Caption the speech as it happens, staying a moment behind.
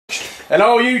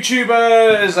Hello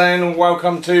YouTubers and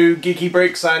welcome to Geeky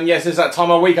Bricks, and yes, it's that time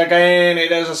of week again.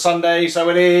 It is a Sunday, so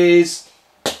it is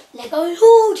Lego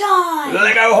haul time!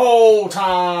 Lego haul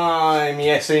time!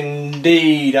 Yes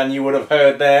indeed, and you would have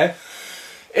heard there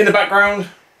in the background,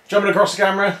 jumping across the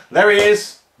camera, there he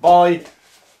is, by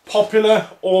popular,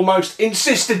 almost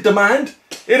insisted demand.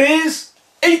 It is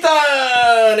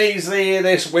Ethan! He's here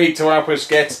this week to help us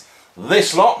get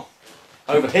this lot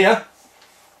over here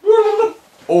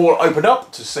all opened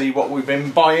up to see what we've been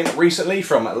buying recently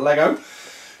from Lego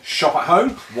Shop at Home.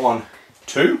 1,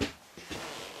 2,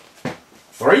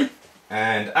 3,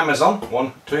 and Amazon.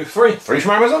 1, 2, 3. 3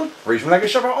 from Amazon, 3 from Lego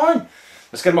Shop at Home.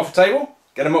 Let's get them off the table,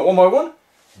 get them up one by one,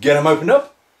 get them opened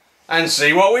up, and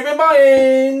see what we've been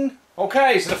buying.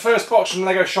 Okay, so the first box from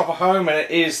Lego Shop at Home, and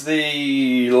it is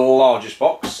the largest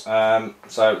box.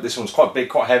 So this one's quite big,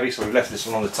 quite heavy, so we've left this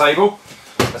one on the table.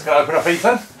 Let's go open up,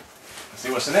 Ethan. Let's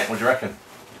see what's in it. What do you reckon?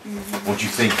 What do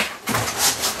you think?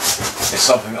 It's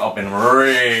something that I've been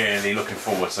really looking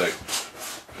forward to.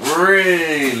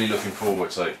 Really looking forward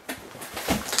to.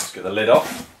 Let's get the lid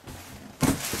off.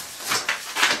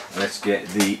 Let's get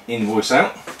the invoice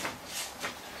out.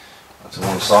 That's on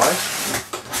one side.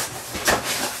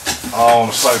 Oh,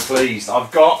 I'm so pleased. I've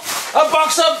got a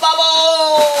box of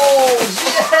bubbles!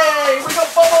 Yay! We got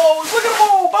bubbles! Look at them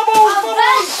all! Bubbles!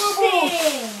 Bubbles!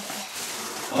 Bubbles!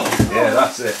 Oh, yeah,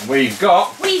 that's it. We've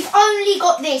only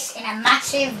got this in a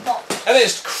massive box. And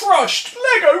it's crushed!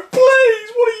 Lego,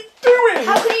 please! What are you doing?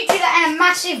 How can you do that in a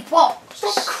massive box?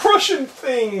 Stop crushing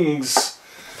things!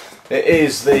 It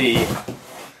is the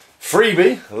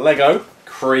freebie Lego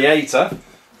Creator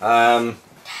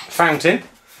fountain.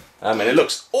 And it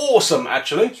looks awesome,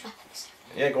 actually.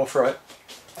 Yeah, go on through it.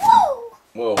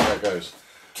 Whoa, there it goes.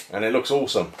 And it looks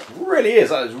awesome. It really is.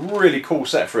 That is a really cool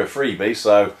set for a freebie,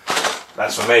 so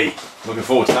that's for me. Looking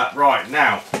forward to that. Right,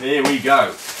 now, here we go.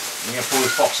 I'm going to pull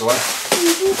this box away.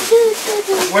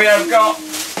 We have got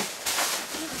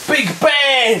Big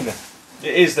Ben!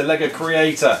 It is the Lego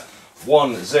Creator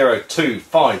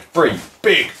 10253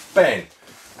 Big Ben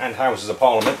and Houses of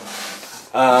Parliament.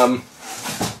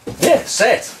 Yeah,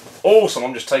 set. Awesome.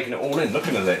 I'm just taking it all in,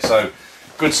 looking at it. So,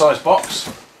 good sized box.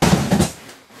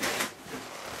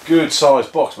 Good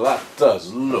sized box, but that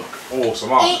does look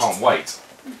awesome. I can't wait.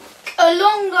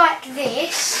 Along like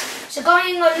this, so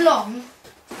going along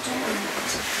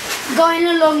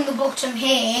the bottom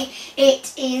here,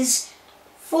 it is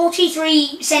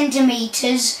 43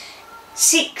 centimetres,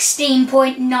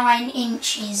 16.9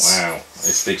 inches. Wow,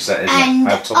 it's a big set, isn't and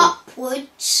it? And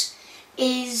upwards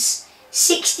is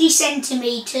 60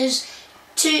 centimetres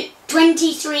to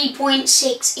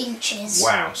 23.6 inches.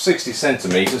 Wow, 60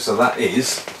 centimetres, so that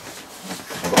is,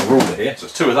 I've got a ruler here, so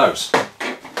it's 2 of those.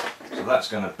 So that's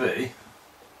going to be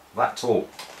that tall.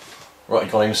 Right,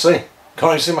 you can't even see.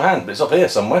 Can't even see my hand, but it's up here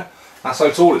somewhere. That's how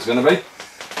tall it's going to be.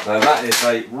 So that is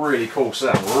a really cool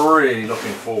set. I'm really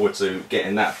looking forward to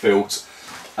getting that built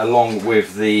along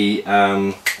with the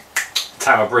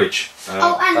Tower Bridge.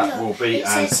 Oh, and that look, will be it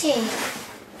says here.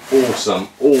 Awesome,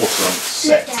 awesome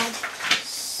set. Look, Dad.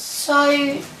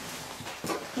 So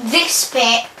this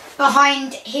bit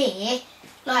behind here,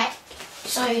 like,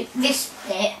 so this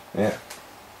bit, yeah,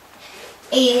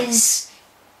 is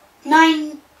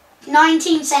 19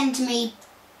 centimetre,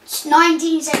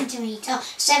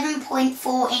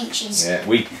 7.4 inches. Yeah,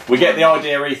 we get the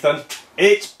idea, Ethan.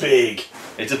 It's big.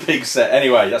 It's a big set.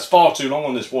 Anyway, that's far too long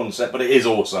on this one set, but it is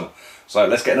awesome. So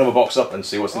let's get another box up and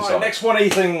see what's inside. Right, next one,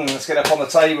 Ethan. Let's get up on the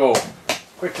table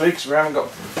quickly because we haven't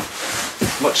got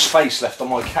much space left on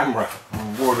my camera.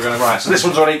 What are we going to write? So this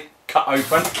one's already cut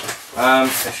open.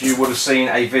 If you would have seen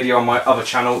a video on my other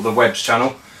channel, the Webs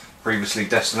channel, previously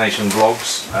Destination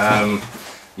Vlogs,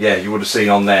 yeah, you would have seen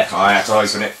on there. I had to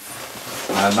open it.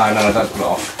 No, don't put it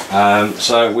off.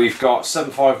 So we've got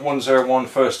 75101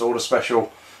 First Order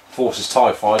Special Forces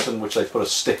TIE Fighter, which they put a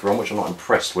sticker on, which I'm not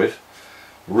impressed with.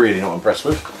 Really not impressed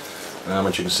with.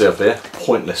 As you can see up here,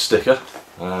 pointless sticker.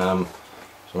 So I'm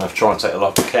going to have to try and take it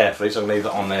off carefully, so I'm going to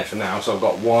leave that on there for now. So I've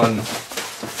got one,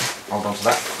 hold on to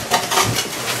that,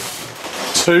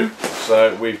 2.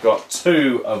 So we've got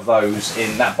 2 of those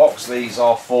in that box. These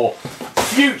are for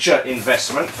future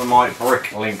investment for my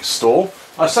Bricklink store.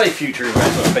 I say future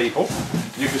investment, people.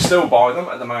 You can still buy them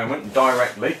at the moment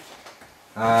directly.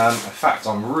 In fact,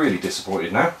 I'm really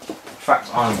disappointed now. In fact,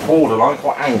 I'm borderline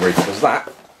quite angry because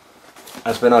that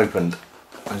has been opened,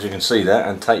 as you can see there,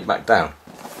 and taped back down.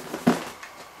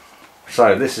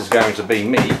 So this is going to be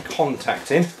me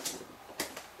contacting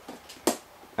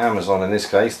Amazon in this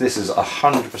case. This has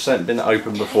 100% been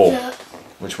opened before,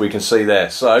 which we can see there.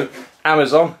 So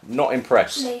Amazon, not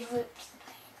impressed.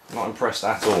 Not impressed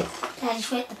at all. I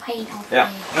just ripped the paint off.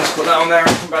 Yeah, let's put that on there.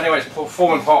 But anyway, it's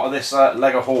forming part of this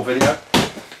Lego haul video.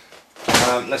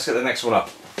 Let's get the next one up.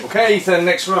 Okay, Ethan,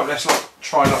 next one up. Let's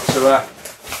try not to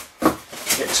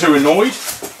get too annoyed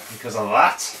because of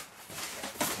that.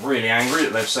 Really angry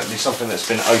that they've sent me something that's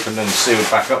been opened and sealed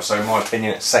back up, so in my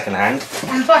opinion it's second hand,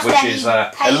 which is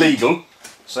illegal,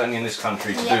 certainly in this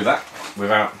country, to do that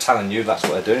without telling you that's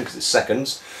what they're doing, because it's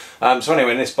seconds. So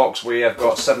anyway, in this box we have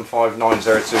got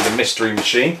 75902, the Mystery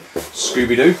Machine,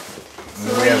 Scooby-Doo.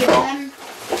 We have got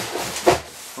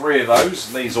 3 of those,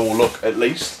 and these all look, at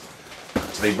least,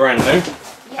 to be brand new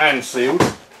and sealed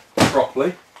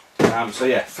properly. So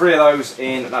yeah, 3 of those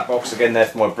in that box, again there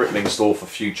for my brickling store for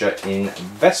future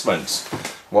investments.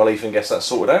 While Ethan gets that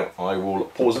sorted out, I will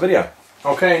pause the video.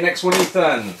 Okay, next one,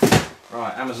 Ethan.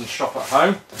 Right, Amazon shop at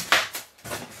home.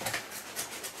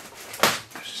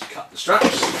 Let's just cut the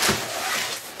straps.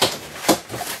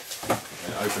 Get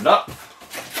it opened up.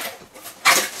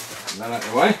 And then out of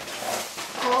the way.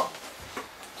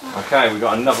 Okay, we've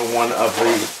got another one of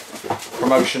the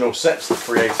promotional sets, the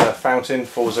Creator Fountain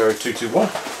 40221.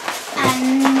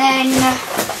 And then...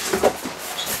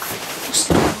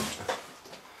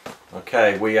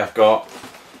 okay, we have got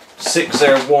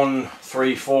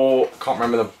 60134, can't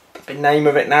remember the name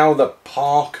of it now, the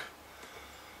park.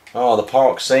 Oh, the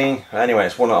park scene. Anyway,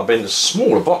 it's one that I've been, a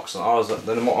smaller box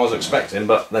than what I was expecting,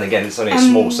 but then again, it's only a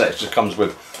small set, it just comes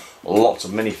with lots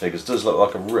of minifigures. It does look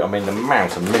like I mean, the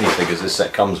amount of minifigures this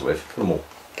set comes with. Look at them all.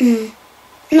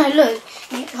 No, look,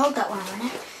 you hold that one a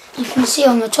minute. You can see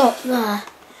on the top there.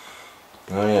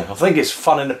 Oh yeah, I think it's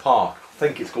Fun in the Park. I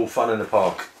think it's called Fun in the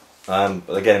Park. But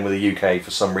again, with the UK, for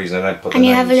some reason, they don't put the names. And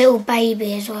you have a little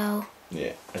baby as well.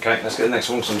 Yeah. Okay, let's get the next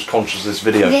one, because I'm just conscious of this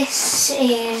video. This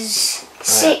is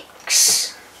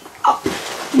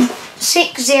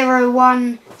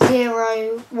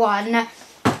 60101.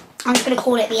 I'm just going to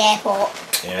call it the airport.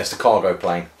 Yeah, it's the cargo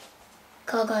plane.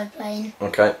 Cargo plane.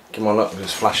 Okay, come on, look,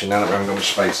 it's flashing now that we haven't got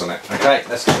much space on it. Okay,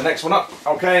 let's get the next one up.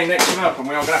 Okay, next one up, and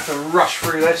we are going to have to rush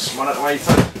through this one at the way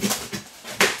through.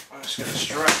 Let's get the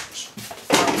straps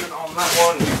open on that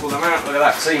one. You pull them out, look at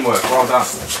that, teamwork, well done.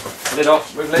 Lid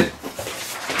off, with lid.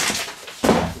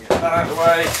 Get that out of the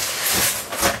way.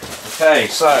 Okay,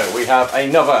 so we have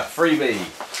another freebie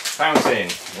fountain.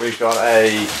 We've got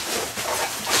a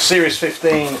Series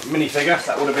 15 minifigure.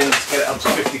 That would have been to get it up to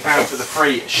 £50 for the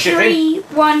free shipping.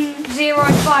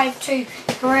 31052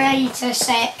 Creator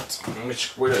set.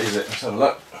 Which is it? Let's have a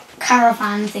look.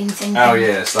 Caravan thing. Oh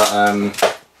yeah, it's that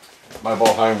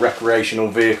mobile home recreational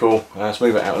vehicle. Let's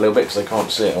move it out a little bit because they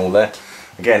can't see it all there.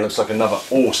 Again, looks like another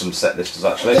awesome set this does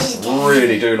actually.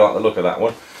 Really do like the look of that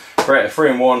one. Creator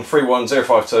 3-in-1,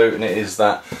 31052, and it is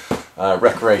that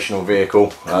recreational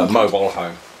vehicle mobile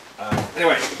home.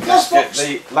 Anyway, let's get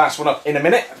the last one up in a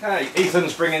minute. Okay,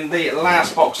 Ethan's bringing the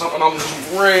last box up, and I'm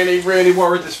just really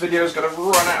worried this video is going to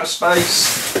run out of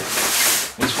space.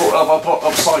 It's brought up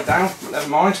upside down, but never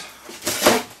mind.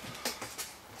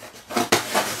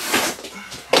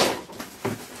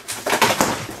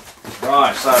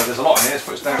 Right, so there's a lot in here. Let's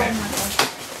put this down here.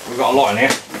 We've got a lot in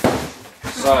here.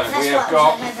 So we have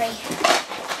got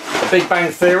Big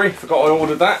Bang Theory. Forgot I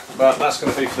ordered that, but that's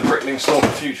going to be for the brickling store for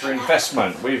future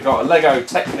investment. We've got a Lego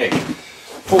Technic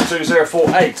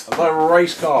 42048, the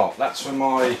race car. That's for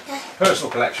my personal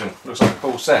collection. Looks like a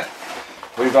cool set.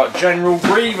 We've got General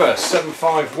Grievous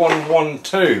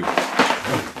 75112.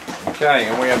 Okay,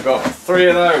 and we have got 3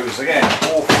 of those again,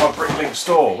 all for my brickling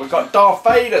store. We've got Darth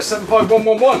Vader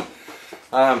 75111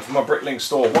 for my brickling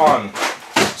store. 1,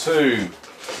 2.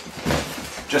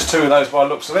 Just 2 of those by the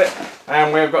looks of it.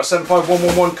 And we've got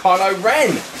 75111 Kylo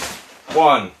Ren.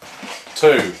 1,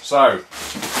 2. So,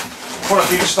 quite a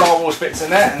few Star Wars bits in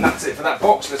there, and that's it for that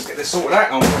box. Let's get this sorted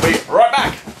out, and we'll be right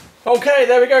back. Okay,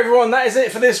 there we go everyone. That is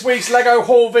it for this week's Lego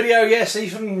haul video. Yes,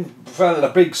 even further,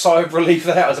 a big sigh of relief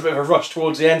there. That was a bit of a rush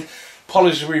towards the end.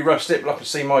 Apologies we rushed it, but I can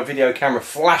see my video camera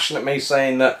flashing at me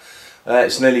saying that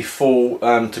it's nearly full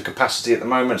to capacity at the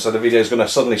moment, so the video is going to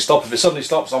suddenly stop. If it suddenly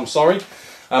stops, I'm sorry.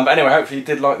 But anyway, hopefully you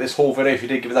did like this haul video. If you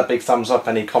did, give it that big thumbs up.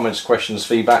 Any comments, questions,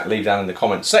 feedback, leave down in the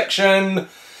comment section.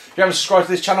 If you haven't subscribed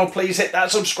to this channel, please hit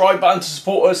that subscribe button to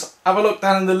support us. Have a look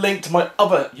down in the link to my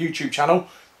other YouTube channel.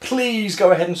 Please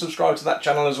go ahead and subscribe to that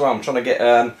channel as well. I'm trying to get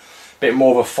a bit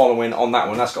more of a following on that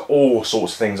one. That's got all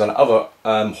sorts of things on other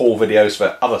haul videos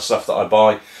for other stuff that I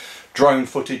buy. Drone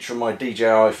footage from my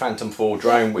DJI Phantom 4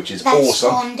 drone, which is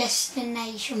awesome. On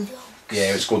Destination Vlogs.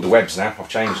 Yeah, it's called The Webs now. I've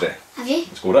changed it. Have you?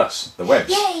 It's called us, The Webs.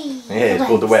 Yay! Yeah, it's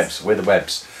called The Webs. We're The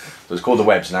Webs. So it's called The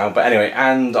Webs now. But anyway,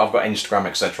 and I've got Instagram,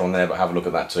 etc. on there, but have a look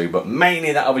at that too. But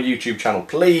mainly that other YouTube channel.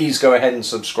 Please go ahead and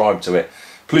subscribe to it.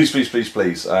 please, please, please,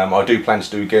 please. I do plan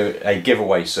to do a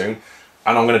giveaway soon,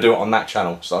 and I'm going to do it on that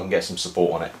channel so I can get some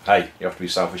support on it. Hey, you have to be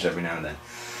selfish every now and then.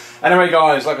 Anyway,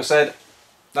 guys, like I said,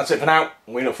 that's it for now.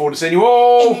 We look forward to seeing you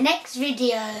all in the next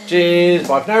video. Cheers.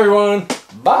 Bye for now, everyone.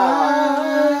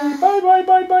 Bye. Bye, bye,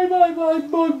 bye, bye, bye, bye,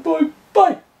 bye, bye.